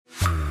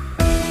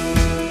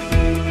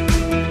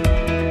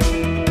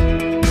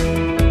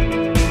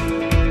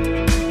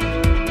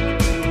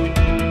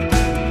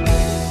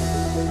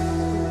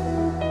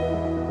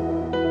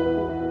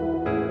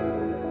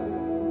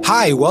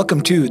Hi, welcome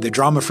to the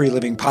Drama-Free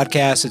Living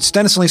Podcast. It's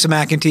Dennis and Lisa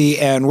McEntee,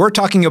 and we're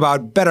talking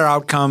about better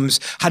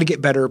outcomes, how to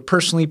get better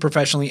personally,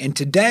 professionally. And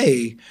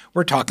today,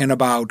 we're talking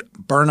about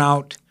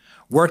burnout,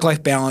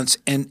 work-life balance,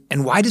 and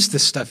why does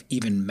this stuff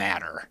even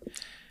matter?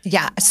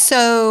 Yeah.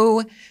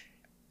 So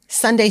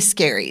Sunday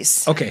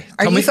scaries. Okay.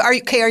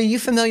 Are you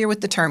familiar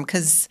with the term?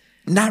 Because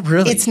not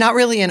really. It's not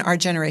really an our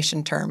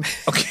generation term.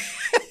 Okay.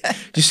 Do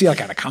you see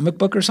like on a comic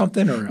book or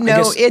something? Or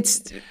no,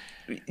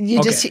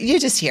 you just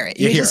hear it.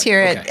 You just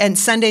hear it. Okay. And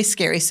Sunday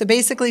scaries. So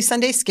basically,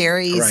 Sunday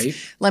scaries. Right.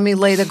 Let me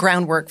lay the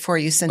groundwork for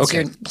you since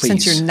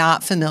you're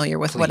not familiar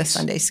with what a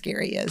Sunday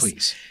scary is.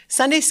 Please.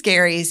 Sunday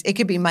scaries. It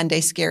could be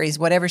Monday scaries,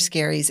 whatever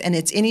scaries, and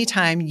it's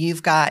anytime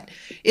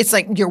it's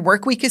like your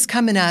work week is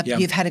coming up. Yep.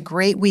 You've had a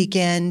great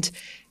weekend.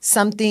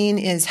 Something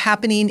is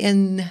happening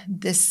in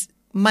this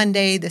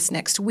Monday, this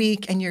next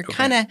week, and you're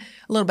kind of a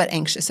little bit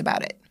anxious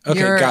about it. Okay,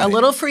 you're got it.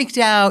 little freaked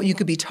out. You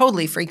could be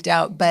totally freaked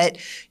out, but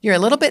you're a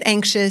little bit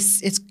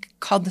anxious. It's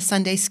called the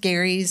Sunday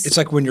scaries. It's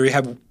like when you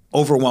have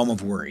overwhelm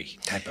of worry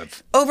type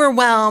of.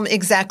 Overwhelm,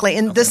 exactly.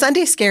 And the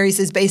Sunday scaries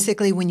is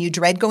basically when you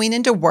dread going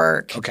into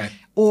work. Okay.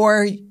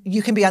 Or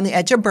you can be on the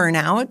edge of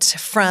burnout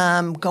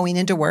from going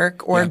into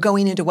work or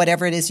going into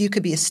whatever it is. You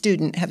could be a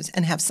student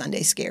and have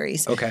Sunday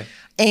scaries. Okay.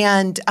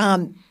 And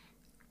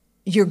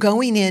you're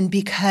going in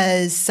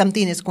because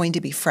something is going to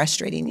be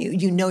frustrating you.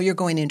 You know you're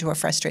going into a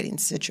frustrating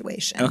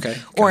situation. Okay.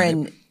 Or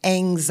an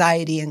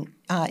anxiety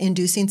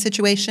inducing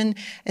situation.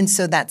 And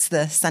so that's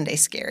the Sunday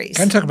scaries.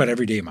 Kind of talk about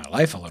every day of my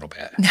life a little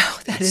bit.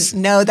 That's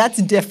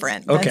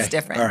different. Okay. That's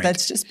different. All right.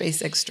 That's just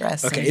basic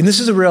stress. Okay. And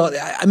this is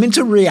it's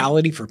a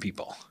reality for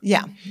people.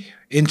 Yeah.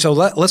 And so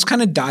let's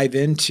kind of dive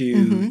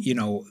into,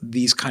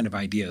 these kind of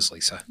ideas,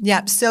 Lisa.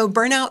 Yeah. So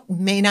burnout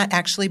may not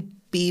actually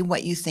be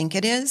what you think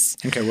it is.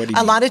 Okay. What do you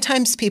A mean? lot of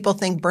times people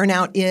think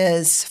burnout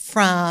is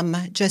from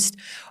just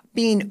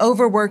being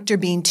overworked or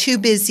being too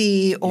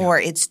busy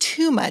or it's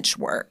too much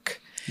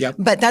work. Yep.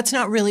 But that's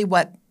not really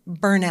what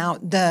burnout,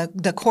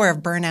 the core of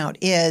burnout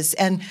is.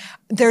 And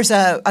there's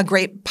a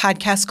great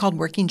podcast called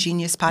Working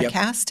Genius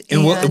Podcast. Yep.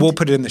 And we'll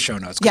put it in the show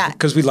notes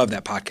because we love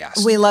that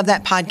podcast. We love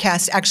that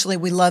podcast. Actually,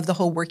 we love the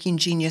whole Working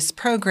Genius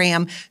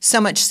program, so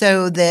much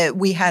so that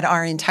we had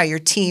our entire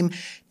team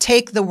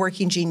take the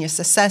Working Genius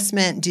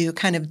assessment, do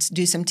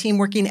some team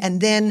working, and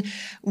then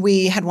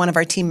we had one of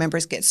our team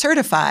members get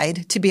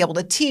certified to be able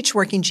to teach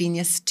Working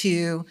Genius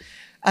to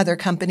other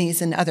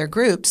companies and other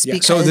groups. Yeah.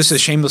 So this is a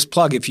shameless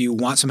plug. If you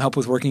want some help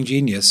with Working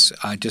Genius,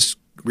 just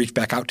reach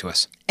back out to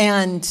us.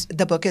 And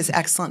the book is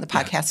excellent. The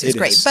podcast is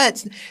great.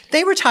 But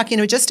they were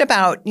talking just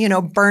about,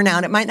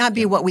 burnout. It might not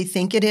be what we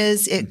think it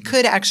is. It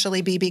could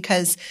actually be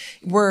because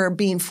we're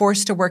being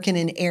forced to work in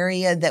an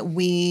area that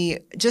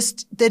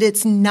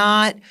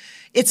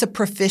it's a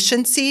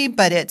proficiency,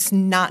 but it's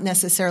not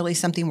necessarily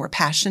something we're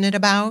passionate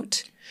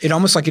about. It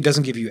almost like it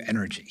doesn't give you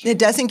energy. It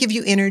doesn't give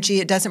you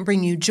energy. It doesn't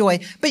bring you joy,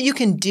 but you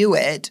can do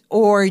it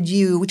or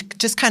you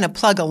just kind of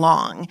plug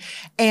along.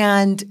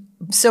 And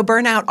so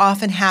burnout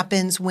often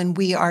happens when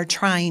we are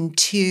trying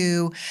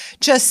to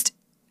just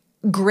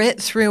grit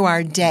through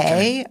our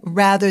day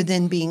rather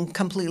than being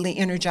completely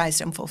energized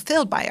and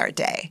fulfilled by our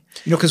day.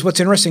 Because what's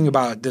interesting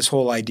about this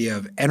whole idea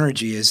of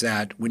energy is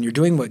that when you're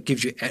doing what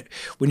gives you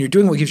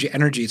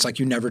energy, it's like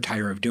you never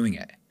tire of doing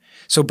it.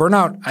 So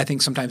burnout, I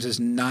think sometimes is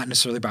not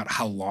necessarily about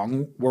how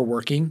long we're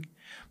working,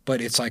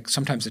 but it's like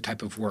sometimes the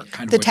type of work,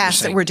 kind of the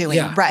tasks that we're doing,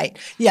 right?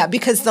 Yeah,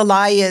 because the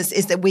lie is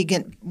that we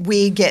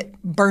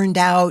get burned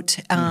out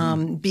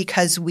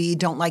because we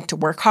don't like to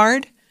work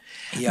hard.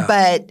 Yeah.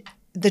 But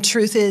the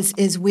truth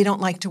is we don't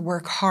like to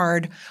work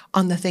hard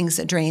on the things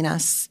that drain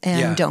us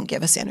and don't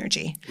give us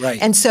energy. Right.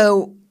 And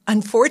so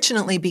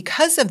unfortunately,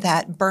 because of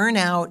that,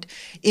 burnout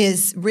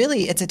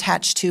it's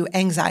attached to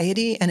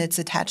anxiety and it's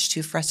attached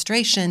to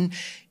frustration.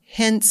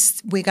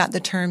 Hence, we got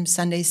the term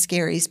Sunday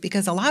scaries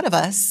because a lot of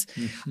us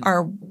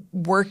are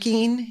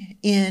working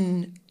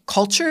in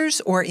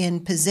cultures or in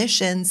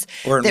positions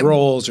or in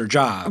roles or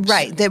jobs.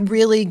 Right, that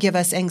really give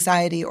us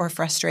anxiety or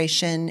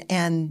frustration.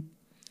 And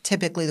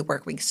typically the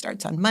work week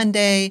starts on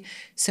Monday,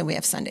 so we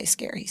have Sunday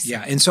scaries.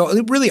 Yeah, and so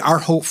really our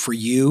hope for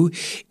you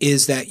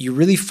is that you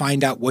really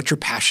find out what you're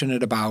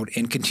passionate about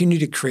and continue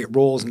to create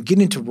roles and get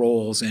into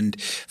roles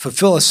and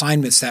fulfill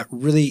assignments that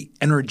really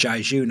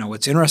energize you. Now,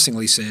 what's interesting,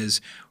 Lisa,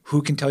 is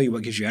who can tell you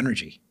what gives you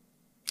energy?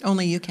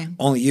 Only you can.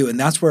 Only you. And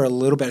that's where a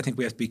little bit I think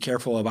we have to be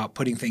careful about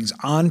putting things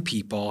on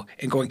people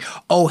and going,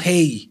 oh,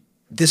 hey,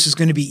 this is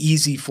going to be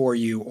easy for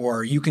you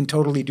or you can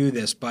totally do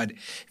this. But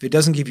if it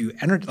doesn't give you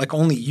energy, like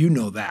only you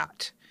know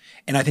that.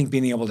 And I think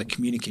being able to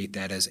communicate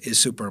that is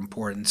super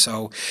important.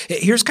 So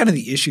here's kind of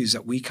the issues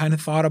that we kind of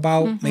thought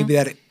about maybe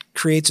that it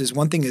creates is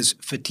one thing is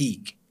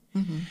fatigue.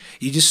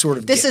 You just sort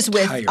of this get is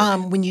with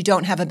tired. When you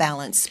don't have a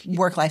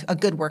a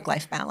good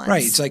work-life balance.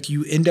 Right. It's like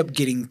you end up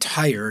getting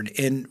tired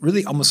and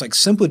really almost like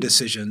simple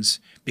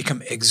decisions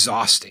become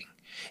exhausting.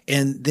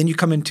 And then you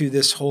come into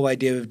this whole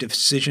idea of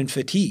decision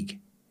fatigue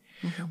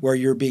where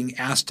you're being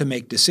asked to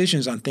make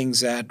decisions on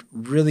things that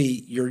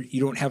really you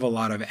don't have a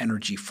lot of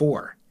energy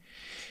for.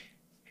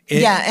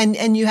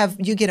 And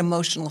you get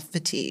emotional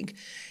fatigue.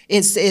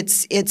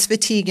 It's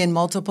fatigue in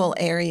multiple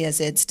areas.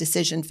 It's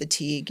decision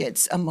fatigue,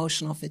 it's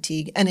emotional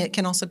fatigue, and it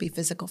can also be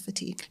physical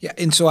fatigue. Yeah,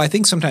 and so I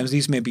think sometimes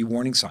these may be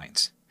warning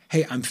signs.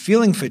 Hey, I'm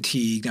feeling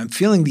fatigued. I'm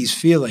feeling these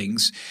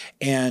feelings,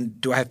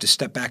 and do I have to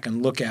step back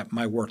and look at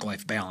my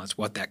work-life balance,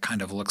 what that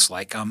kind of looks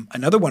like?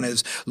 Another one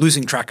is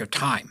losing track of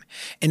time,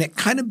 and it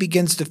kind of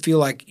begins to feel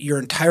like your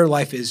entire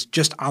life is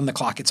just on the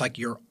clock. It's like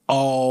you're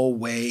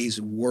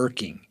always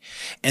working,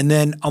 and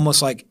then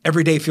almost like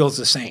every day feels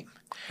the same.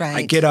 Right.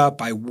 I get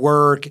up, I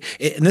work,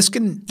 and this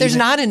can. There's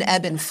not an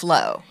ebb and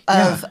flow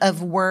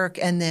of work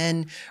and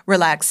then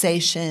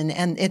relaxation,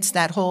 and it's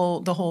the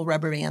whole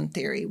rubber band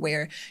theory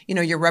where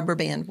your rubber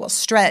band will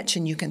stretch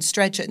and you can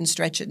stretch it and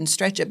stretch it and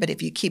stretch it, but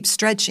if you keep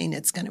stretching,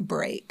 it's going to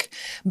break.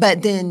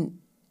 But then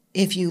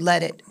if you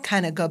let it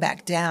kind of go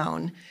back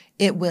down,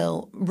 it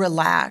will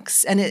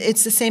relax. And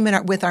it's the same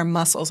with our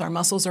muscles. Our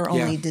muscles are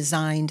only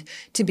designed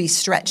to be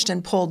stretched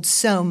and pulled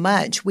so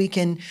much. We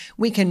can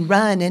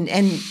run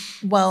and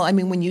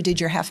when you did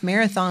your half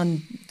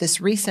marathon,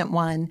 this recent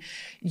one,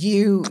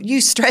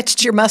 you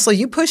stretched your muscle.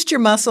 You pushed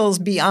your muscles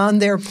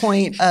beyond their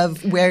point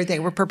of where they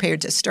were prepared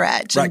to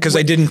stretch. Right, because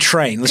I didn't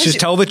train. Let's just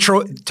tell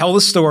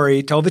the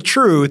story, tell the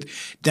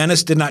truth.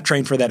 Dennis did not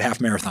train for that half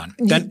marathon.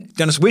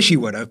 Dennis wish he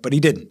would have, but he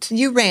didn't.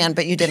 You ran,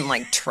 but you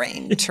didn't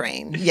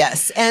train.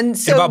 Yes. And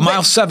so about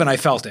mile 7, I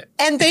felt it.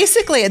 And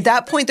basically at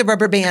that point, the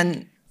rubber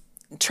band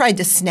tried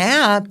to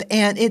snap,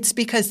 and it's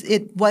because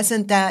it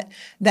wasn't that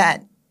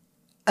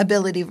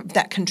ability,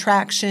 that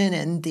contraction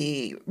and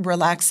the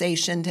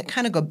relaxation to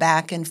kind of go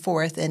back and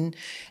forth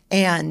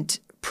and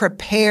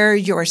prepare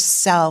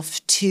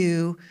yourself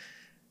to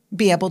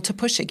be able to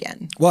push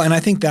again. Well, and I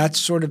think that's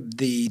sort of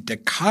the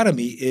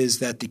dichotomy is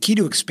that the key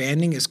to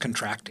expanding is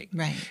contracting.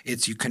 Right.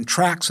 It's you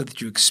contract so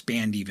that you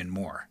expand even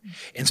more.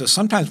 And so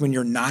sometimes when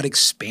you're not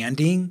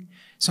expanding,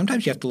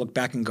 sometimes you have to look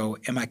back and go,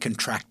 am I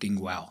contracting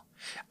well?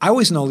 I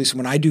always know, Lisa,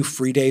 when I do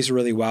free days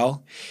really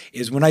well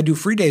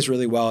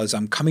is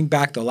I'm coming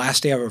back the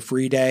last day of a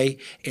free day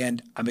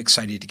and I'm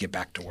excited to get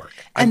back to work.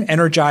 I'm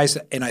energized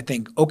and I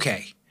think,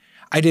 okay,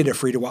 I did a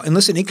free day well. And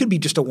listen, it could be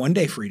just a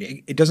one-day free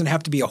day. It doesn't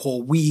have to be a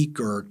whole week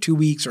or 2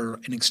 weeks or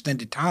an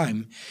extended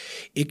time.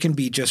 It can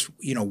be just,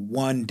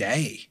 one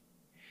day.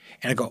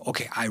 And I go,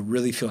 okay, I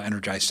really feel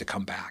energized to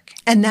come back.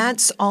 And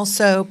that's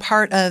also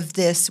part of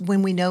this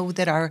when we know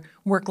that our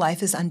work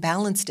life is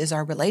unbalanced is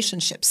our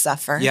relationships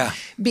suffer. Yeah.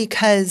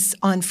 Because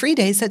on free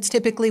days, that's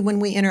typically when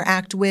we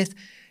interact with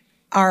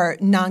our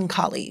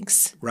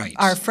non-colleagues, right,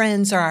 our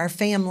friends or our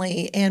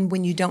family. And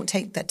when you don't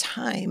take the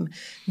time,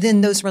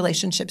 then those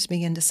relationships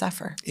begin to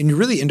suffer. And you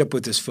really end up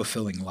with this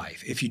fulfilling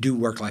life if you do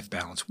work-life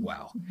balance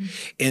well. Mm-hmm.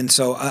 And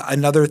so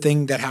another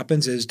thing that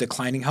happens is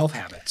declining health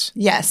habits.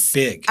 Yes.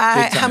 Big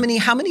time.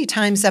 How many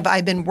times have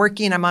I been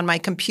working, I'm on my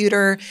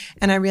computer,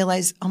 and I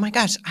realize, oh my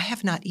gosh, I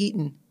have not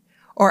eaten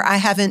or I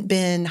haven't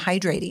been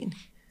hydrating.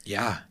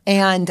 Yeah.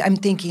 And I'm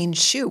thinking,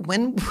 shoot,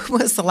 when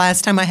was the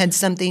last time I had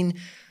something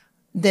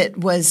that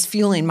was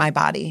fueling my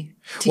body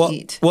to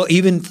eat? Well,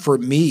 even for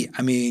me,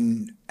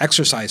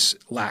 exercise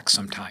lacks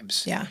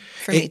sometimes. Yeah,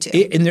 for me too.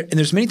 And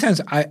there's many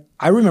times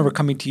I remember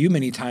coming to you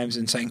many times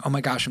and saying, oh my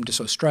gosh, I'm just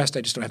so stressed.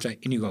 I just don't have time.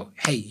 And you go,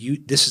 hey,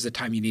 this is the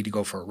time you need to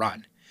go for a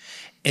run.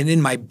 And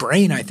in my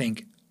brain, I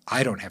think,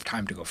 I don't have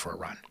time to go for a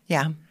run.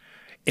 Yeah.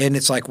 And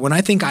it's like when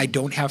I think I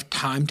don't have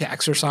time to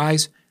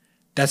exercise,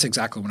 that's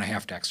exactly when I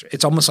have to exercise.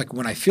 It's almost like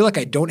when I feel like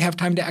I don't have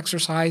time to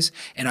exercise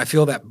and I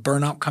feel that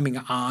burnout coming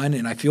on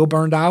and I feel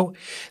burned out,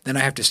 then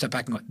I have to step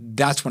back and go,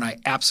 that's when I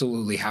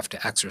absolutely have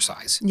to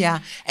exercise. Yeah.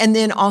 And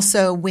then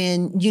also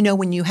when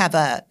you have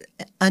a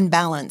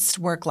unbalanced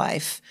work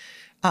life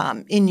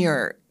in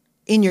your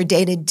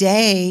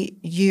day-to-day,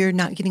 you're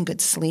not getting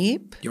good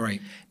sleep. You're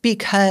right.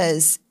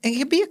 Because it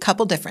could be a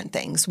couple different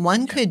things.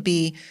 One could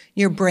be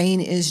your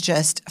brain is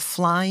just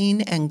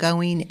flying and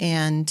going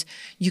and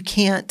you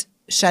can't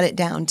shut it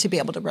down to be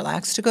able to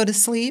relax, to go to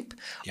sleep.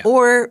 Yeah.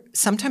 Or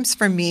sometimes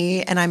for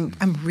me, and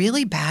I'm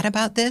really bad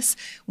about this,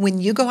 when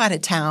you go out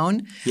of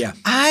town,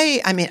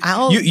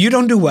 I'll You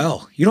don't do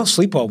well. You don't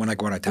sleep well when I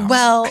go out of town.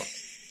 Well,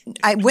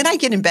 when I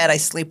get in bed, I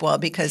sleep well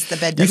because the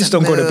bed doesn't move. You just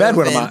don't go to bed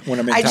when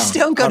I'm in town. I just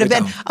don't go to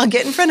bed. I'll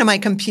get in front of my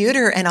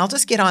computer and I'll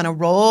just get on a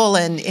roll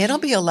and it'll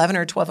be 11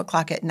 or 12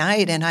 o'clock at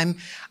night and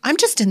I'm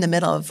just in the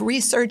middle of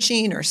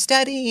researching or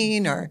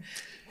studying or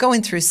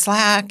going through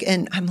Slack,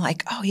 and I'm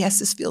like, oh, yes,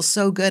 this feels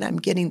so good. I'm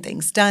getting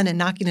things done and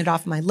knocking it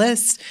off my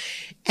list.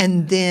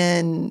 And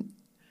then,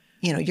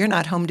 you're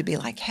not home to be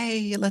like,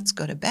 hey, let's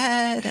go to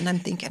bed. And I'm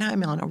thinking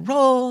I'm on a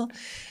roll.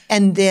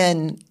 And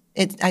then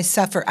I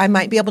suffer. I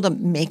might be able to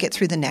make it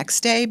through the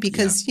next day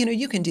because,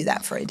 you can do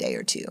that for a day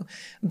or two.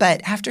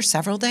 But after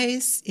several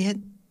days,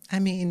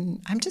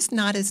 I'm just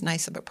not as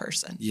nice of a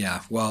person. Yeah.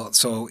 Well,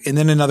 and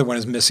then another one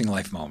is missing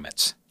life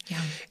moments.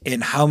 Yeah.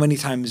 And how many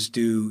times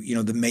do,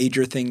 the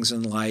major things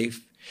in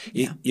life,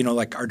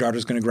 like our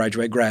daughter's going to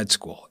graduate grad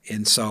school.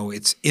 And so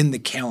it's in the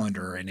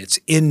calendar and it's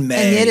in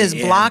May. And it is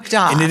blocked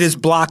off. And it is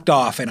blocked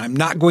off and I'm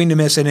not going to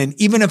miss it. And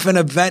even if an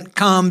event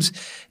comes,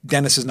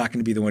 Dennis is not going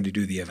to be the one to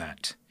do the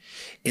event.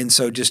 And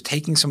so just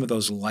taking some of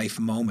those life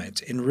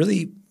moments and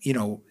really,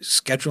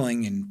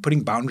 scheduling and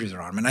putting boundaries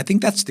around them. And I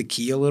think that's the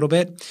key a little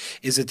bit,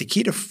 is that the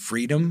key to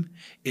freedom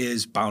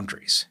is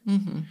boundaries,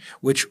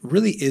 which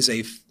really is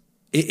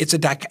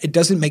it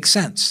doesn't make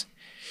sense.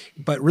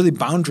 But really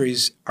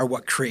boundaries are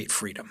what create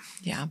freedom.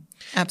 Yeah,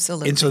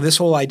 absolutely. And so this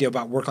whole idea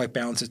about work-life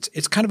balance,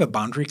 it's kind of a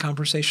boundary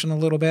conversation a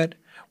little bit,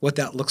 what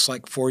that looks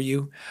like for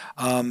you.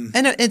 And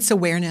it's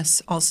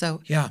awareness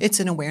also. Yeah. It's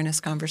an awareness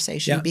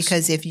conversation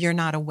because if you're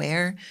not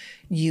aware,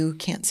 you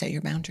can't set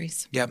your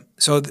boundaries. Yeah.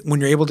 So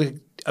when you're able to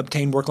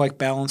obtain work-life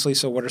balance,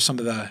 Lisa, what are some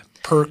of the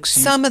perks?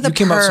 You came up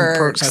with some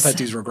perks. I thought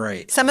these were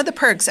great. Some of the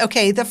perks.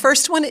 Okay. The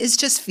first one is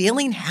just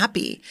feeling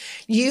happy.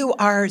 You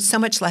are so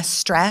much less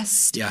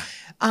stressed. Yeah.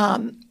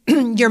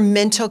 Your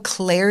mental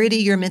clarity,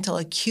 your mental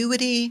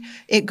acuity,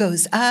 it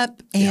goes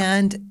up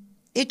and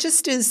it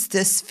just is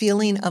this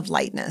feeling of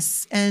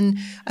lightness and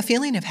a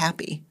feeling of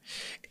happy.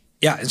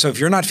 Yeah. And so if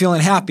you're not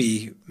feeling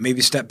happy,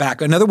 maybe step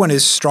back. Another one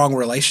is strong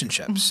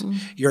relationships.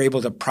 You're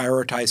able to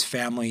prioritize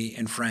family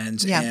and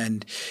friends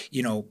and,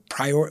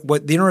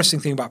 what the interesting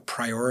thing about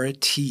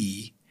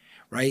priority,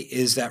 right,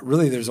 is that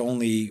really there's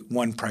only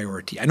one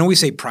priority. I know we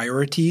say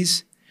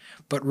priorities,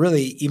 but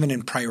really, even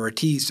in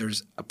priorities,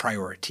 there's a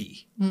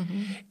priority.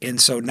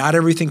 And so not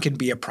everything can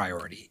be a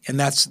priority. And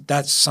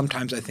that's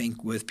sometimes I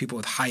think with people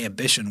with high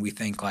ambition, we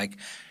think like,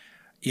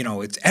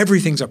 it's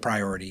everything's a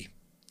priority.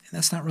 And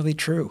that's not really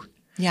true.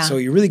 Yeah. So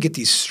you really get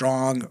these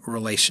strong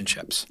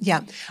relationships.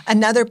 Yeah.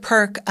 Another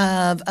perk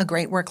of a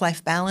great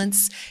work-life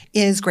balance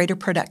is greater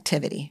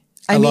productivity.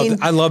 I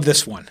love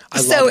this one.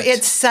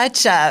 It's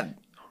such a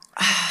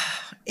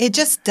it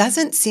just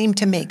doesn't seem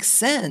to make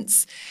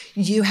sense.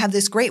 You have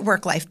this great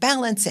work-life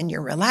balance and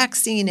you're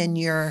relaxing and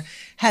you're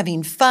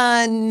having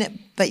fun,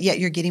 but yet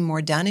you're getting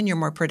more done and you're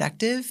more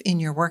productive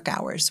in your work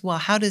hours. Well,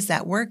 how does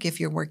that work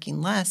if you're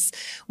working less?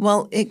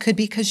 Well, it could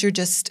be because you're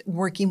just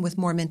working with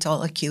more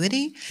mental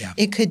acuity. Yeah.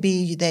 It could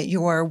be that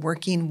you're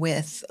working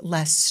with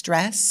less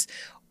stress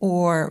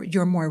or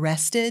you're more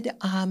rested,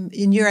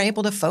 and you're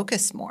able to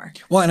focus more.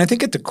 Well, and I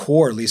think at the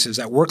core, Lisa, is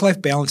that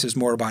work-life balance is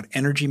more about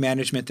energy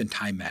management than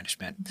time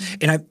management.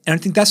 And I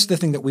think that's the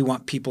thing that we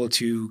want people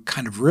to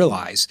kind of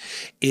realize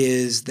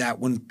is that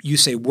when you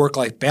say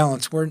work-life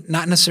balance, we're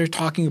not necessarily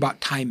talking about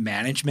time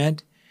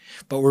management,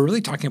 but we're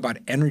really talking about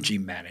energy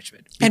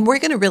management. And we're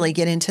going to really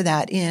get into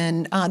that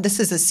in this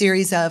is a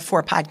series of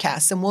 4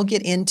 podcasts, and we'll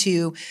get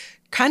into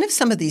kind of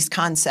some of these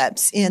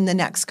concepts in the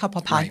next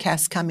couple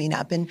podcasts coming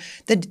up, and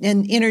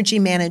energy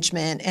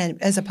management,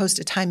 and as opposed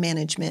to time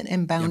management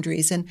and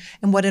boundaries, and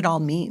what it all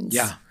means.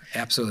 Yeah,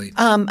 absolutely.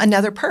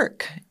 Another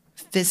perk,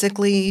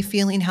 physically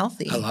feeling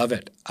healthy. I love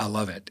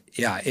it.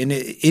 Yeah, and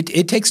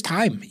it takes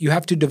time. You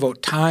have to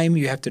devote time.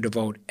 You have to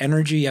devote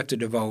energy. You have to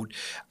devote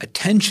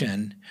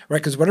attention, right?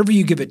 Because whatever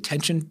you give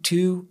attention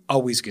to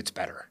always gets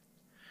better.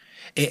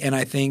 And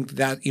I think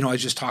that I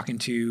was just talking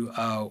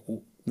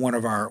to one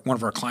of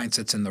our clients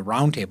that's in the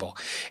roundtable,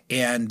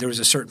 and there was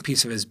a certain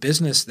piece of his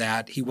business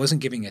that he wasn't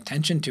giving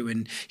attention to,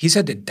 and he's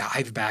had to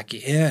dive back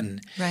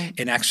in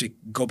and actually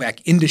go back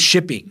into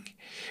shipping,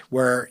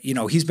 where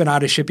he's been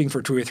out of shipping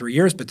for 2 or 3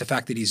 years, but the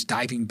fact that he's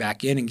diving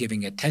back in and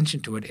giving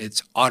attention to it,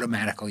 it's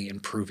automatically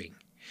improving.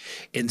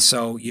 And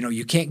so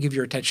you can't give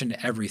your attention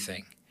to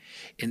everything,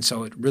 and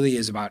so it really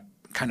is about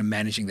kind of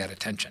managing that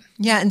attention.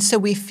 Yeah, and so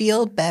we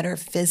feel better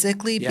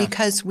physically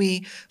because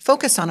we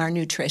focus on our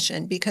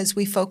nutrition, because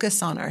we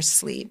focus on our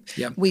sleep.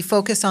 Yep. We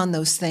focus on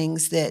those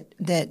things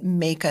that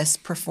make us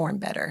perform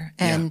better.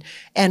 And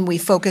we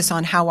focus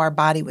on how our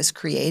body was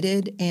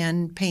created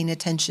and paying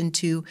attention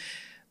to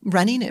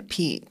running at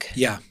peak.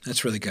 Yeah,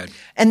 that's really good.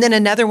 And then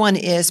another one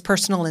is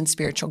personal and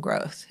spiritual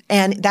growth.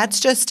 And that's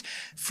just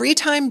free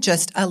time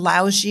just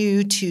allows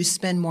you to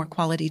spend more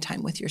quality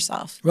time with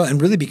yourself. Well,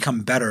 and really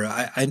become better.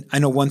 I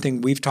know one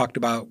thing we've talked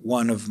about,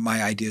 one of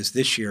my ideas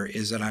this year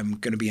is that I'm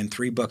going to be in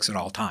 3 books at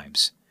all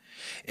times.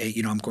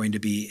 I'm going to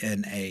be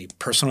in a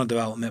personal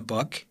development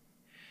book,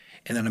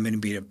 and then I'm going to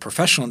be in a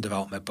professional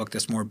development book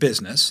that's more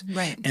business.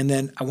 Right. And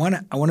then I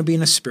want to be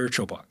in a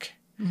spiritual book.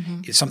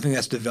 It's something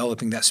that's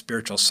developing that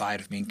spiritual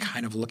side of me and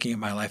kind of looking at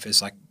my life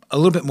as like a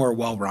little bit more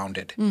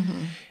well-rounded.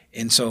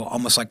 And so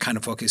almost like kind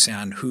of focusing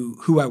on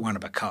who I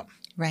want to become.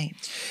 Right.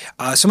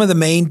 Some of the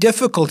main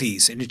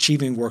difficulties in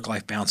achieving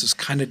work-life balance is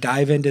kind of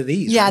dive into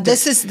these. Yeah,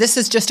 this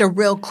is just a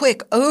real quick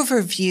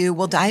overview.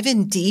 We'll dive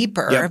in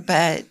deeper,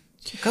 but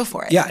go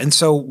for it. Yeah, and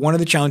so one of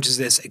the challenges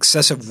is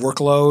excessive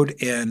workload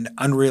and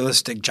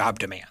unrealistic job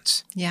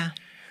demands. Yeah.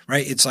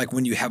 Right? It's like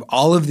when you have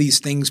all of these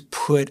things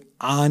put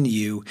on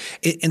you,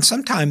 and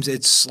sometimes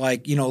it's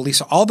like,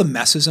 Lisa, all the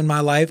messes in my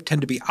life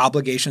tend to be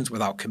obligations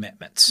without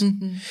commitments.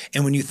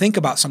 And when you think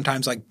about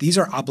sometimes like these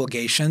are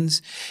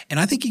obligations, and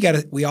I think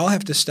we all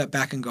have to step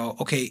back and go,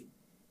 okay,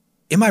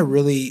 am I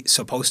really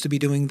supposed to be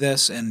doing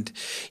this? And,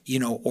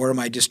 or am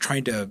I just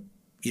trying to,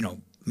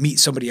 meet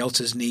somebody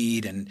else's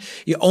need, and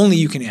only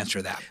you can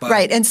answer that. But,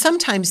 right. And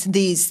sometimes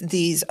these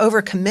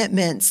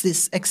overcommitments,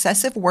 this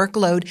excessive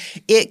workload,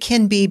 it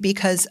can be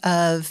because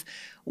of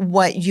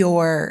what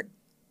you're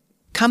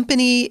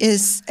company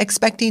is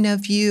expecting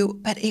of you,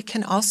 but it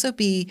can also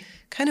be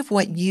kind of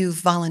what you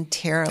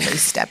voluntarily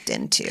stepped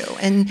into.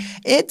 And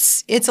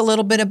it's a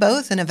little bit of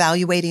both and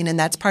evaluating, and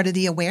that's part of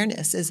the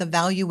awareness is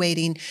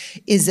evaluating,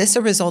 is this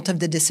a result of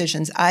the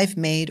decisions I've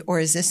made, or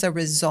is this a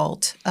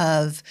result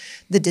of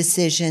the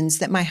decisions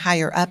that my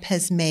higher up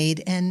has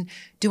made, and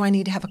do I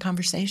need to have a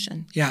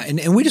conversation? Yeah,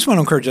 and we just want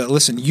to encourage you,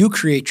 listen, you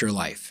create your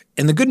life.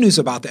 And the good news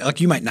about that, like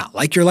you might not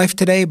like your life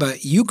today,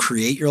 but you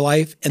create your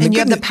life. And you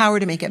have the power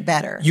to make it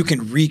better. You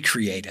can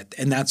recreate it.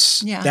 And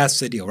that's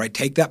the deal, right?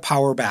 Take that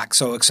power back.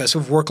 So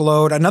excessive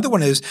workload. Another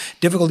one is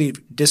difficulty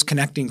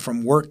disconnecting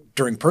from work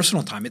during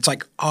personal time. It's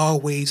like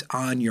always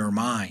on your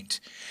mind.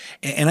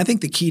 And I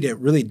think the key to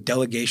really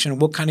delegation,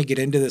 we'll kind of get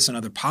into this in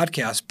other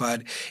podcasts,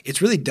 but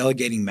it's really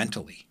delegating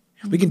mentally.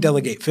 We can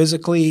delegate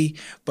physically,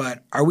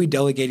 but are we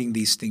delegating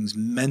these things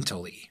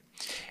mentally?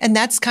 And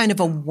that's kind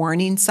of a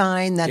warning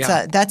sign.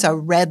 That's a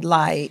red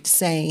light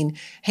saying,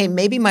 hey,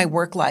 maybe my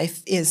work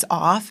life is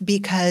off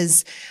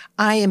because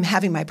I am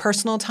having my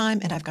personal time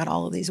and I've got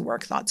all of these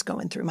work thoughts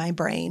going through my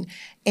brain.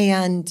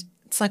 And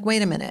it's like,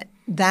 wait a minute.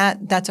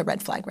 That's a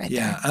red flag right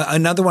there. Yeah.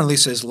 Another one,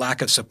 Lisa, is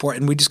lack of support.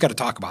 And we just got to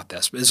talk about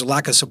this. There's a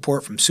lack of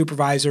support from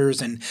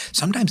supervisors and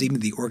sometimes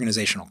even the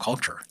organizational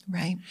culture.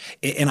 Right.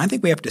 And I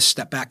think we have to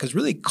step back because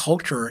really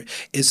culture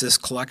is this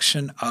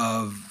collection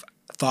of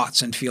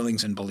thoughts and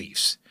feelings and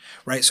beliefs.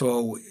 Right.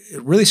 So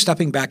really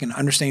stepping back and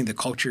understanding the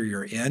culture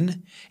you're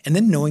in and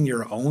then knowing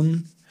your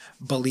own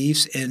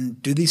beliefs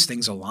and do these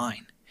things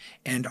align.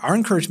 And our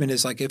encouragement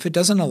is like if it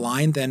doesn't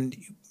align, then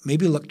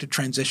maybe look to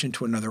transition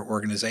to another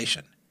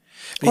organization.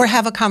 Or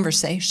have a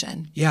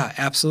conversation. Yeah,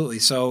 absolutely.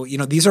 So,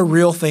 these are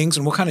real things,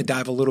 and we'll kind of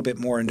dive a little bit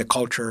more into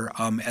culture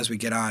as we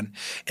get on.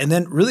 And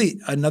then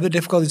really another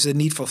difficulty is the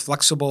need for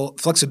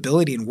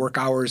flexibility in work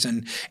hours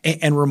and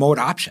remote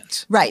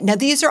options. Right. Now,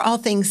 these are all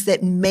things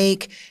that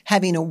make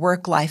having a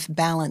work-life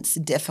balance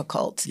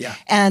difficult. Yeah.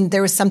 And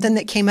there was something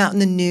that came out in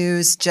the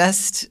news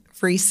just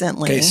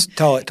recently. Okay,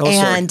 tell a story.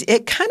 And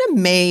it kind of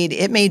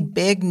made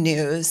big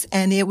news,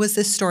 and it was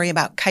this story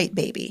about Kite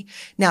Baby.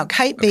 Now,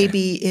 Kite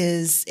Baby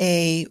is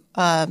a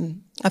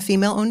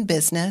female-owned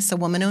business, a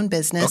woman-owned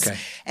business,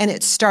 and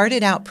it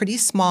started out pretty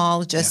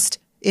small,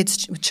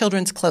 it's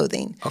children's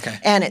clothing. Okay.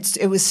 And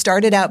it was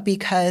started out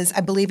because I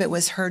believe it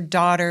was her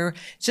daughter,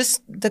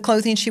 just the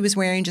clothing she was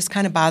wearing just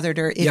kind of bothered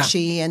her,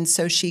 itchy, and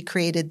so she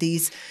created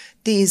these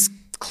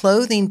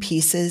clothing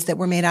pieces that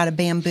were made out of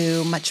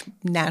bamboo, much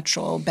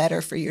natural,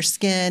 better for your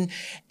skin.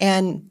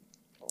 And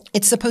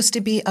it's supposed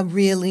to be a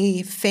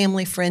really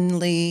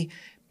family-friendly,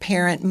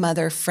 parent,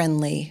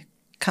 mother-friendly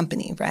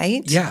company,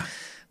 right? Yeah.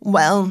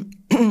 Well,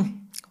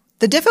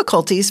 the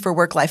difficulties for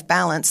work-life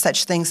balance,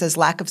 such things as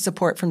lack of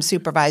support from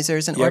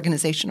supervisors and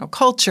organizational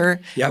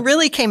culture,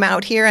 really came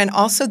out here, and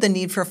also the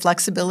need for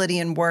flexibility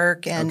in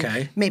work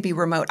and maybe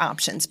remote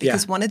options.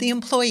 Because one of the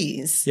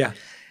employees,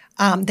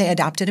 they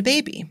adopted a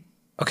baby.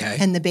 Okay.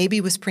 And the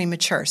baby was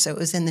premature, so it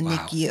was in the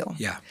NICU.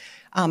 Yeah.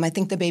 I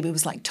think the baby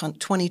was like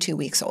 22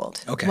 weeks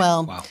old. Okay.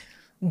 Well,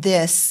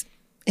 this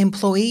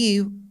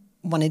employee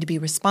wanted to be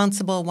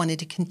responsible, wanted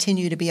to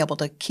continue to be able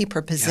to keep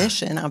her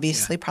position,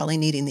 obviously probably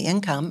needing the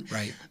income,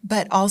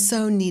 but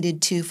also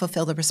needed to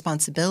fulfill the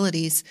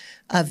responsibilities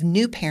of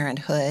new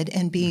parenthood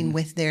and being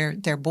with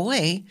their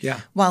boy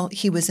while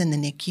he was in the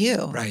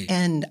NICU. Right.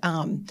 And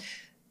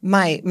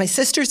my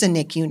sister's a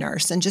NICU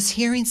nurse, and just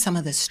hearing some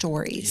of the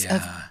stories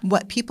of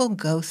what people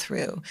go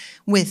through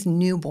with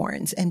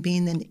newborns and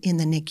being in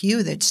the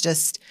NICU,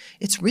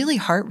 it's really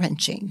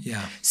heart-wrenching.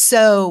 Yeah.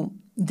 So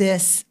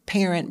this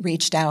parent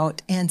reached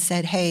out and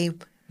said, hey,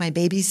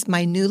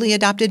 my newly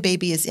adopted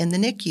baby is in the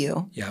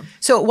NICU. Yeah.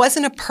 So it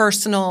wasn't a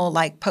personal,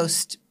 like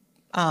post-birth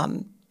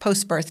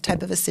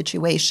type of a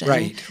situation.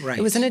 Right.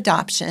 It was an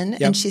adoption.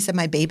 And she said,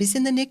 my baby's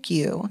in the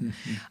NICU.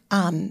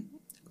 Mm-hmm.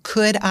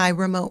 Could I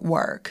remote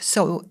work?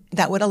 So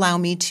that would allow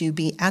me to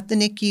be at the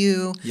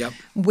NICU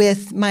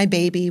with my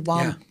baby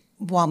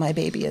while my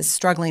baby is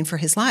struggling for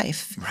his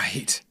life.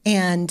 Right.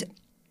 And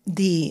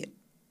the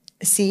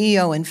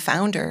CEO and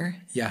founder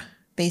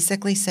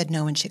basically said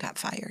no, and she got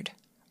fired.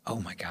 Oh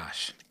my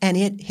gosh. And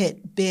it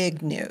hit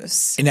big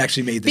news. It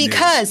actually made the news.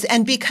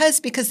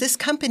 Because this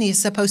company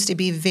is supposed to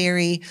be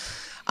very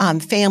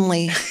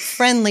family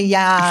friendly.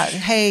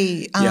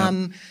 Hey,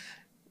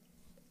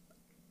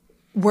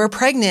 we're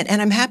pregnant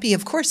and I'm happy,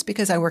 of course,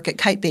 because I work at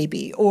Kite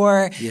Baby.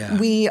 Or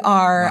we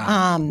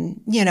are,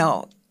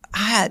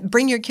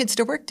 bring your kids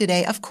to work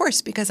today, of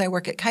course, because I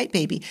work at Kite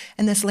Baby.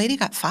 And this lady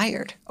got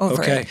fired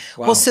over it.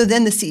 Wow. Well, so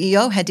then the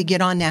CEO had to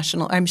get on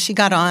she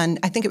got on,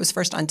 I think it was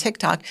first on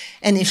TikTok,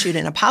 and issued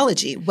an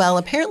apology. Well,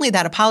 apparently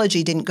that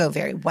apology didn't go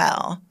very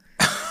well.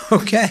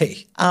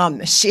 Okay.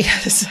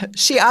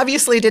 She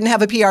obviously didn't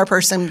have a PR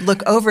person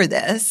look over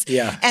this.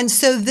 Yeah. And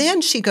so then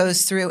she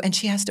goes through and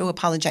she has to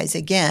apologize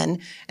again.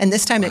 And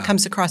this time it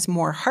comes across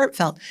more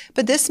heartfelt.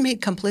 But this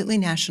made completely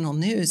national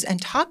news.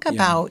 And talk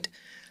about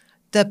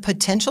the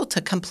potential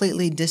to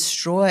completely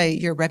destroy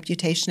your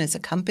reputation as a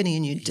company,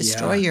 and you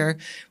destroy your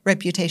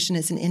reputation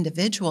as an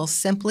individual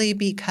simply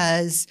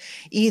because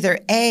either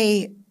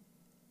A,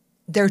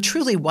 there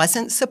truly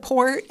wasn't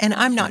support, and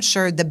I'm not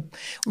sure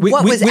we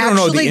what was don't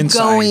know the actually inside,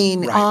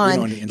 going right. We don't on.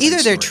 know the inside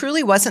Either there story.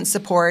 truly wasn't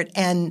support,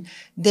 and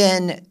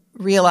then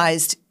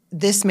realized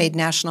this made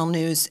national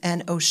news,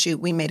 and oh shoot,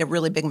 we made a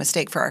really big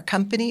mistake for our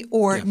company,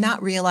 or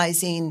not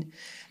realizing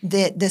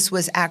that this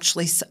was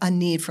actually a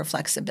need for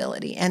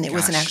flexibility, and it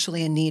wasn't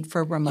actually a need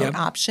for remote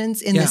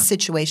options in this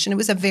situation. It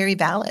was a very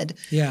valid.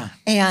 Yeah.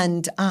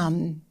 And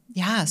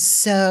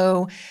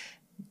so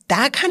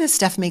that kind of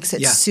stuff makes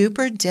it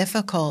super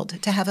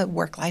difficult to have a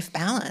work-life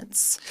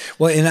balance.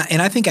 Well,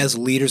 and I think as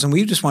leaders, and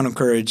we just want to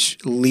encourage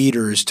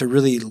leaders to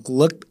really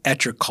look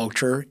at your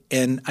culture.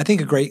 And I think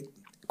a great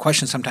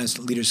question sometimes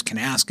leaders can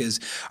ask is,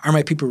 are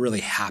my people really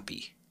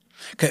happy?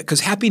 Because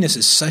happiness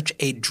is such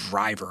a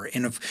driver.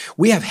 And if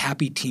we have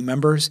happy team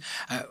members,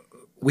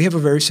 we have a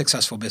very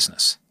successful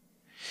business.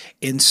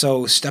 And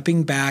so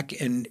stepping back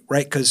and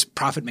because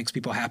profit makes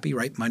people happy,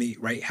 right? Money,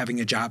 right?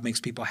 Having a job makes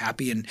people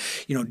happy. And,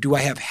 do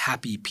I have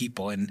happy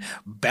people? And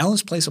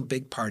balance plays a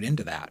big part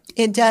into that.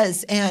 It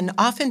does. And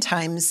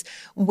oftentimes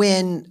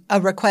when a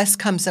request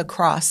comes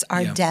across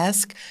our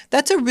desk,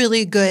 that's a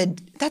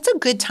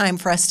good time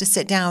for us to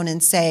sit down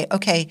and say,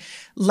 okay,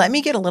 let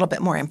me get a little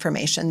bit more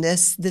information.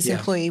 This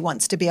employee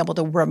wants to be able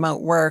to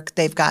remote work.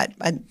 They've got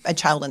a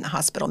child in the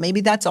hospital.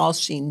 Maybe that's all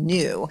she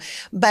knew.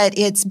 But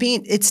it's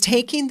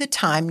taking the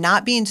time,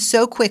 not being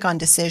so quick on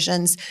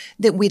decisions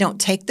that we don't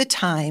take the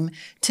time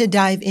to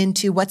dive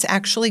into what's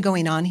actually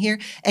going on here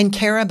and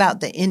care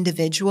about the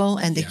individual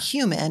and the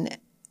human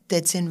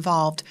that's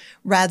involved,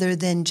 rather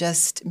than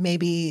just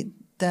maybe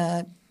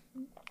the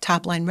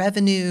top line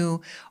revenue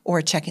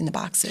or checking the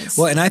boxes.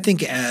 Well, and I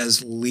think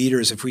as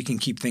leaders, if we can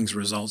keep things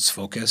results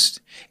focused,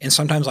 and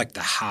sometimes like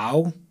the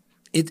how,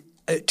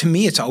 to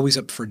me, it's always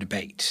up for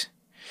debate.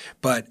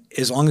 But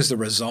as long as the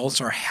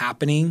results are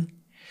happening,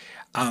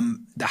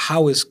 the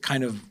how is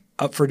kind of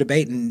up for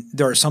debate. And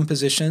there are some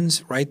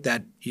positions, right,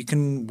 that you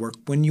can work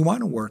when you want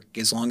to work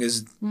as long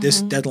as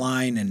this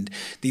deadline and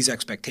these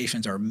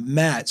expectations are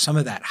met. Some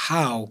of that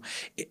how,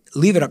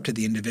 leave it up to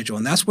the individual.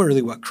 And that's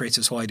really what creates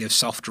this whole idea of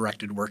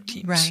self-directed work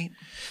teams. Right.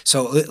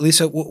 So,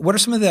 Lisa, what are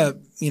some of the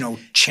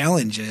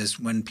challenges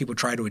when people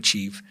try to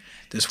achieve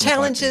this work-life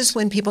Challenges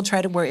when people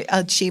try to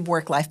achieve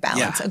work-life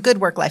balance, Yeah. a good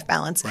work-life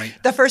balance. Right.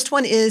 The first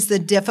one is the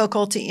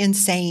difficulty in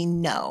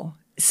saying no.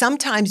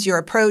 Sometimes you're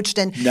approached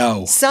and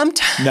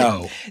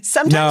sometimes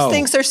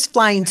things are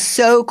flying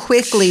so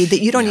quickly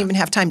that you don't even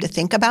have time to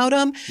think about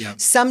them. Yep.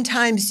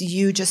 Sometimes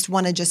you just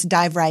want to just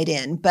dive right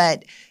in.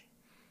 But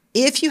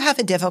if you have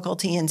a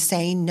difficulty in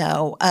saying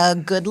no, a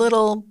good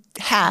little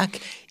hack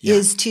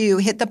is to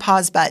hit the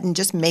pause button,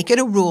 just make it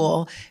a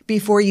rule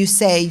before you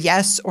say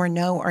yes or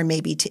no or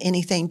maybe to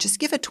anything. Just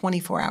give a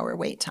 24-hour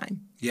wait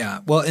time.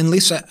 Yeah. Well, and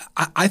Lisa,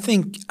 I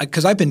think,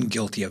 because I've been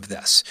guilty of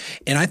this,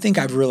 and I think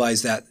I've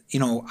realized that,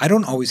 I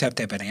don't always have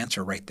to have an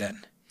answer right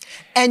then.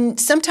 And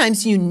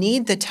sometimes you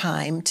need the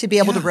time to be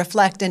able to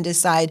reflect and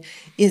decide,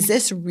 is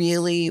this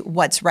really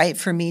what's right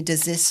for me?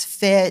 Does this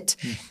fit?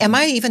 Am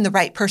I even the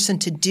right person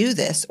to do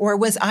this? Or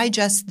was I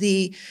just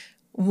the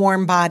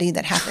warm body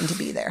that happened to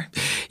be there?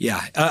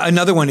 Yeah.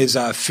 Another one is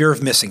fear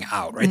of missing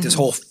out, right? This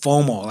whole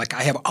FOMO. Like,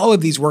 I have all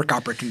of these work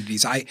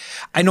opportunities. I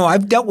know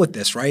I've dealt with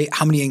this, right?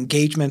 How many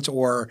engagements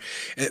or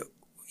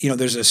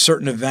there's a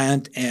certain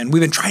event and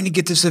we've been trying to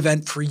get this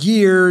event for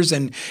years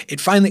and it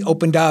finally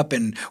opened up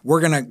and we're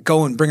going to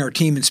go and bring our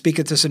team and speak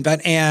at this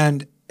event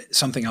and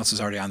something else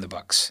is already on the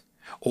books,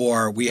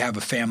 or we have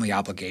a family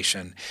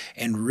obligation,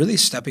 and really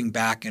stepping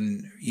back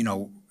and,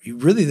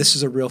 really this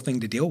is a real thing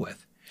to deal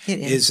with. It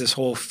is this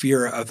whole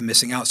fear of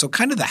missing out. So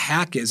kind of the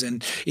hack is,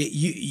 and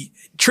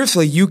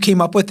truthfully, you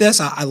came up with this.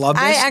 I love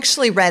this. I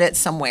actually read it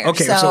somewhere.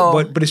 Okay,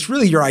 but it's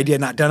really your idea,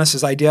 not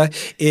Dennis's idea,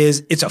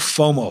 is it's a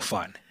FOMO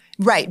fun.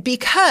 Right,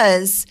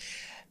 because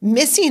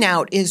missing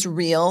out is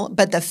real,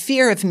 but the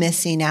fear of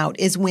missing out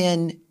is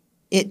when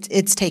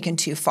it's taken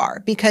too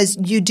far, because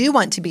you do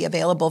want to be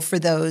available for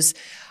those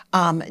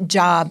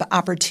job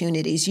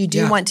opportunities. You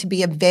do want to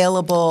be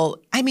available.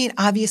 I mean,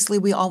 obviously,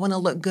 we all want to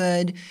look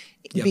good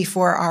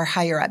before our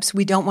higher-ups.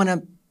 We don't want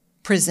to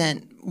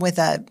present with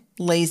a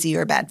lazy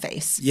or bad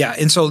face. Yeah.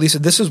 And so, Lisa,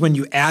 this is when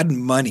you add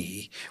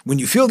money. When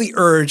you feel the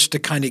urge to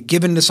kind of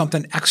give into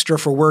something extra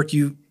for work,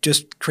 you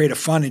just create a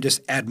fund and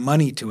just add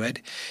money to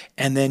it.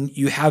 And then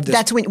you have this.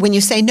 That's when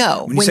you say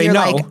no. When you're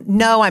like,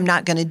 no, I'm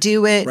not going to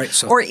do it. Right,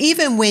 so, or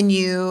even when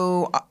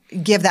you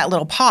give that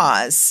little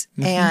pause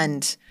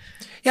and –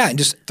 yeah, and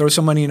just throw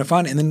some money in a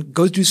fund and then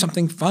go do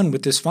something fun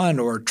with this fund,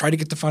 or try to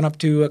get the fund up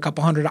to a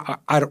couple hundred.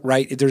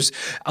 Right? There's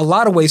a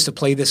lot of ways to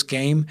play this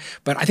game,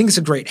 but I think it's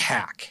a great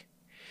hack.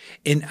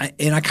 And I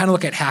kind of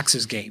look at hacks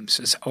as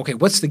games. It's, okay,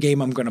 what's the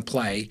game I'm going to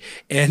play?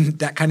 And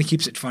that kind of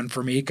keeps it fun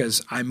for me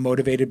because I'm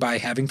motivated by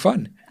having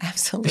fun.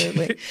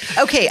 Absolutely.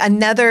 Okay,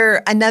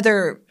 another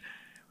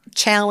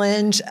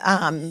challenge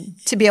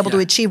to be able to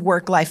achieve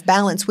work-life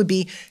balance would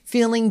be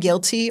feeling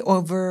guilty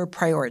over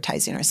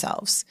prioritizing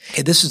ourselves.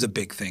 Hey, this is a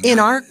big thing. In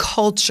our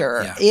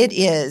culture,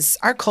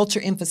 our culture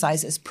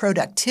emphasizes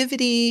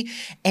productivity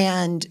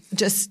and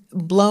just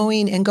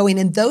blowing and going.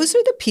 And those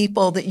are the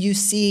people that you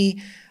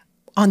see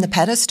on the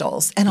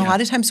pedestals. And a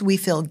lot of times we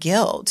feel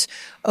guilt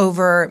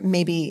over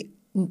maybe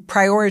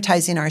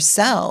prioritizing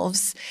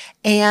ourselves.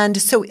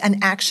 And so an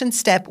action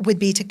step would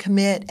be to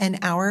commit an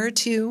hour or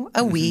two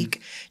a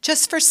week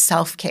just for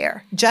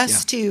self-care,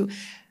 just to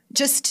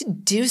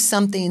do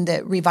something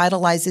that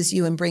revitalizes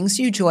you and brings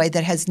you joy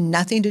that has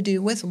nothing to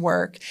do with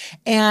work.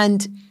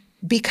 And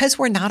because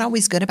we're not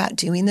always good about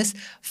doing this,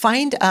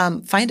 find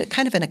a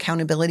kind of an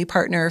accountability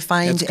partner,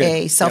 find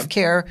a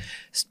self-care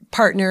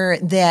partner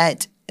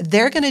that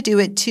they're going to do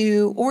it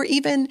too, or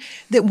even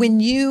that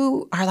when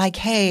you are like,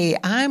 hey,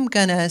 I'm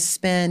going to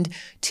spend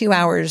 2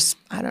 hours,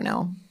 I don't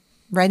know,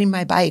 riding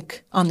my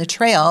bike on the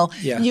trail,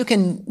 you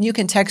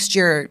can text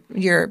your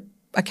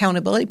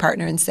accountability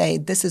partner and say,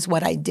 this is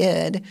what I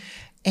did.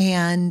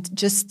 And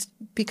just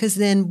because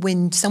then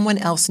when someone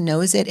else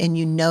knows it and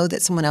you know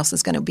that someone else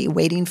is going to be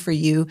waiting for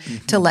you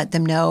to let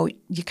them know,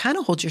 you kind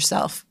of hold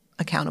yourself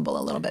accountable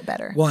a little bit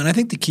better. Well, and I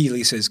think the key,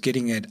 Lisa, is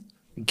getting it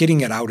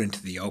out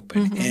into the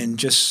open. And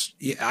just,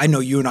 I know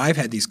you and I have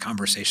had these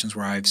conversations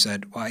where I've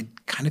said, well, I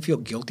kind of feel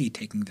guilty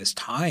taking this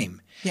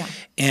time. Yeah.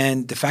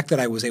 And the fact that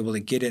I was able to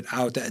get it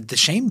out, the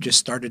shame just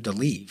started to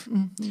leave.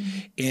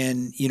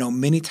 And,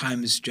 many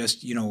times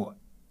just,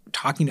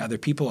 talking to other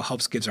people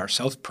gives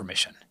ourselves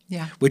permission,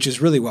 which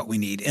is really what we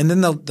need. And then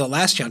the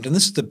last challenge, and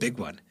this is the big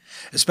one,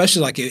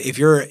 especially like if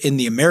you're in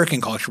the American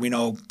culture, we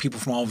know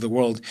people from all over the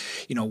world,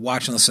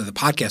 watch and listen to the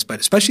podcast, but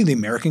especially the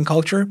American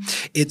culture,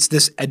 it's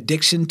this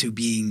addiction to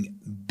being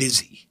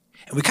busy.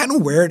 And we kind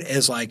of wear it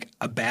as like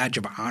a badge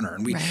of honor.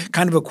 And we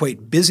kind of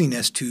equate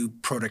busyness to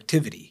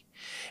productivity.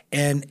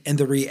 And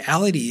the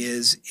reality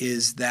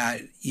is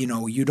that,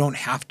 you don't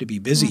have to be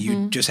busy.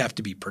 You just have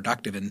to be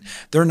productive. And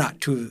they're not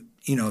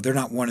they're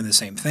not one and the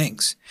same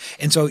things.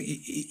 And so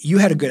you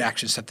had a good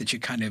action step that you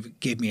kind of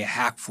gave me a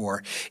hack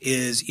for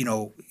is,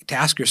 to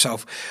ask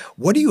yourself,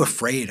 what are you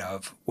afraid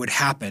of would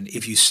happen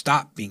if you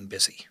stop being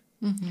busy?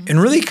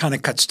 And really kind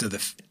of cuts to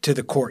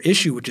the core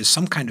issue, which is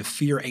some kind of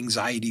fear,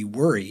 anxiety,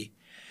 worry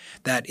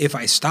that if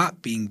I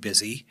stop being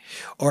busy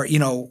or,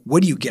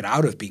 what do you get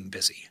out of being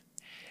busy?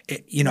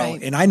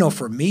 And I know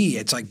for me,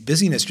 it's like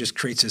busyness just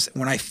creates this –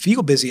 when I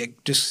feel busy,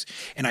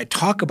 and I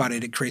talk about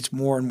it, it creates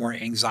more and more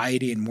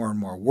anxiety and more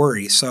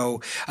worry.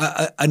 So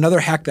another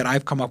hack that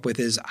I've come up with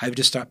is I've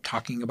just stopped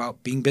talking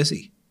about being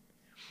busy.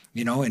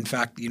 In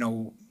fact,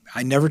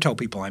 I never tell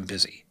people I'm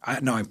busy.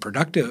 I'm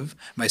productive.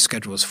 My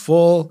schedule is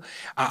full.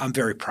 I'm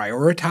very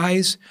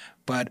prioritized,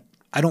 but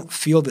I don't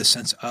feel this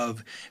sense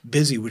of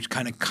busy, which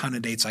kind of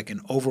connotates like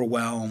an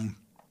overwhelm.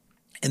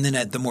 And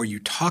then the more you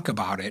talk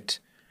about it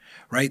 –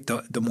 right,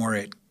 the more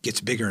it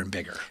gets bigger and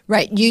bigger.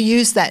 Right. You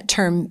use that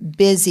term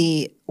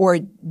busy or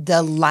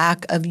the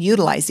lack of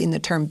utilizing the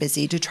term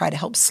busy to try to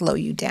help slow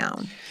you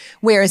down,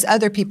 whereas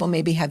other people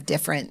maybe have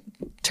different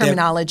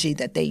terminology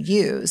that they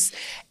use.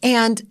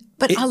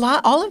 But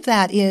all of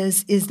that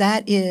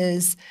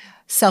is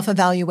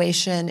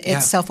self-evaluation,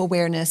 it's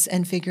self-awareness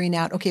and figuring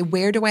out, okay,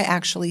 where do I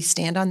actually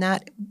stand on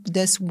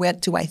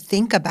what do I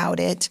think about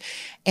it,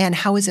 and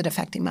how is it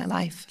affecting my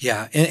life?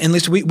 Yeah. And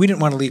Lisa, we didn't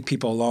want to leave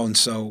people alone,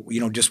 so,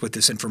 just with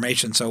this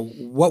information. So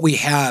what we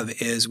have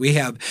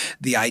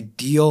the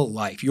ideal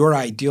life, your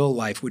ideal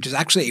life, which is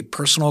actually a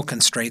personal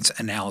constraints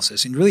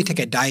analysis, and really take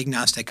a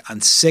diagnostic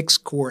on 6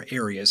 core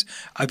areas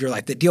of your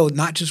life that deal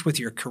not just with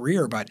your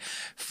career, but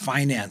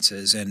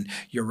finances and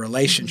your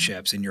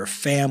relationships and your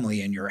family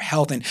and your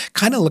health, and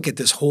kind of look at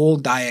this whole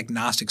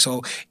diagnostic.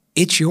 So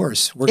it's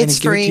yours. We're going to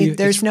give it to you.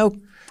 There's no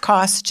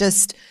cost.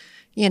 Just,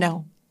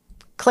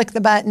 click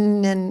the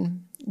button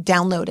and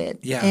download it.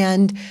 Yeah.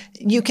 And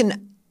you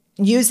can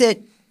use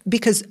it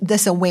because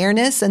this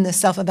awareness and this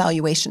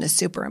self-evaluation is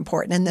super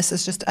important. And this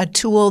is just a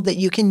tool that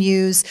you can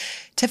use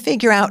to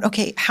figure out,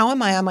 okay, how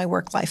am I on my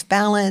work-life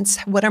balance?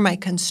 What are my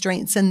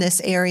constraints in this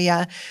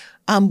area?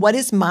 What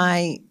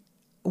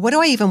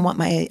do I even want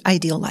my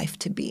ideal life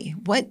to be?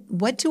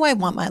 What do I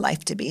want my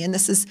life to be? And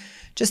this is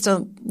just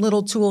a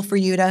little tool for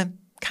you to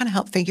kind of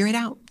help figure it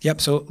out.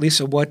 Yep. So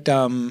Lisa, what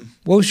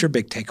was your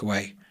big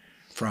takeaway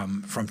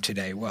from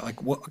today?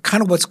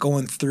 What's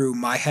going through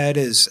my head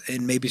is,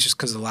 and maybe it's just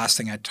because the last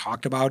thing I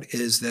talked about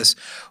is this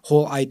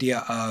whole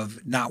idea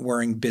of not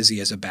wearing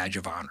busy as a badge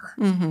of honor.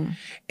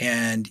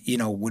 And,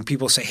 when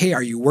people say, hey,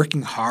 are you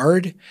working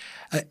hard?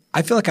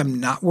 I feel like I'm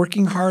not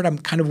working hard. I'm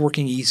kind of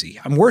working easy.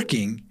 I'm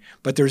working,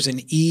 but there's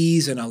an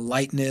ease and a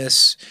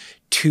lightness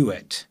to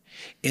it.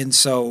 And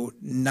so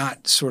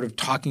not sort of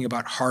talking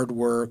about hard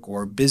work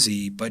or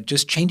busy, but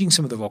just changing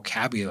some of the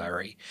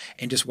vocabulary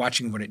and just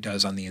watching what it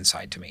does on the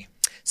inside to me.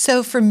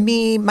 So for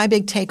me, my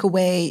big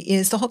takeaway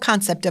is the whole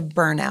concept of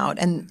burnout.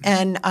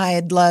 And I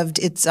had loved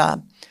it's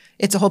a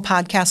whole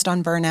podcast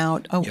on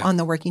burnout on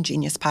the Working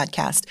Genius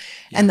podcast.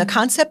 And the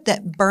concept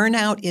that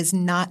burnout is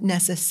not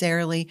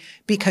necessarily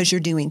because you're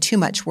doing too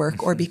much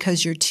work or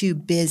because you're too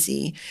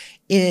busy.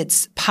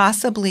 It's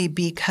possibly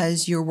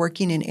because you're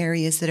working in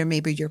areas that are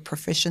maybe your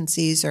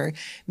proficiencies, or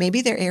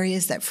maybe they're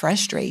areas that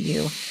frustrate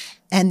you.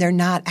 And they're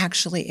not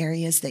actually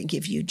areas that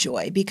give you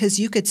joy, because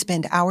you could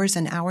spend hours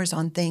and hours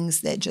on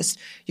things that just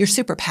you're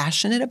super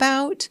passionate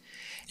about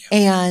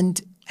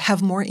and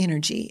have more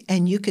energy,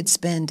 and you could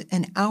spend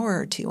an hour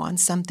or two on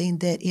something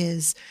that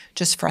is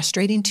just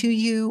frustrating to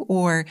you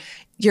or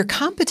you're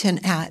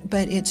competent at,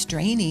 but it's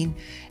draining,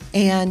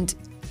 and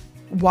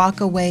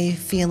walk away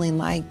feeling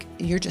like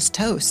you're just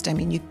toast. I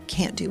mean, you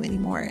can't do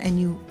anymore,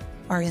 and you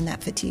are in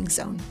that fatigue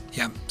zone.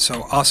 Yeah,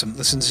 so awesome.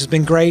 Listen, this has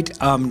been great.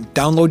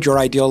 Download Your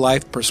Ideal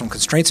Life Personal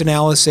Constraints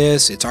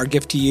Analysis. It's our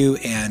gift to you,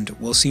 and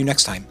we'll see you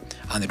next time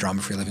on the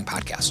Drama Free Living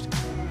Podcast.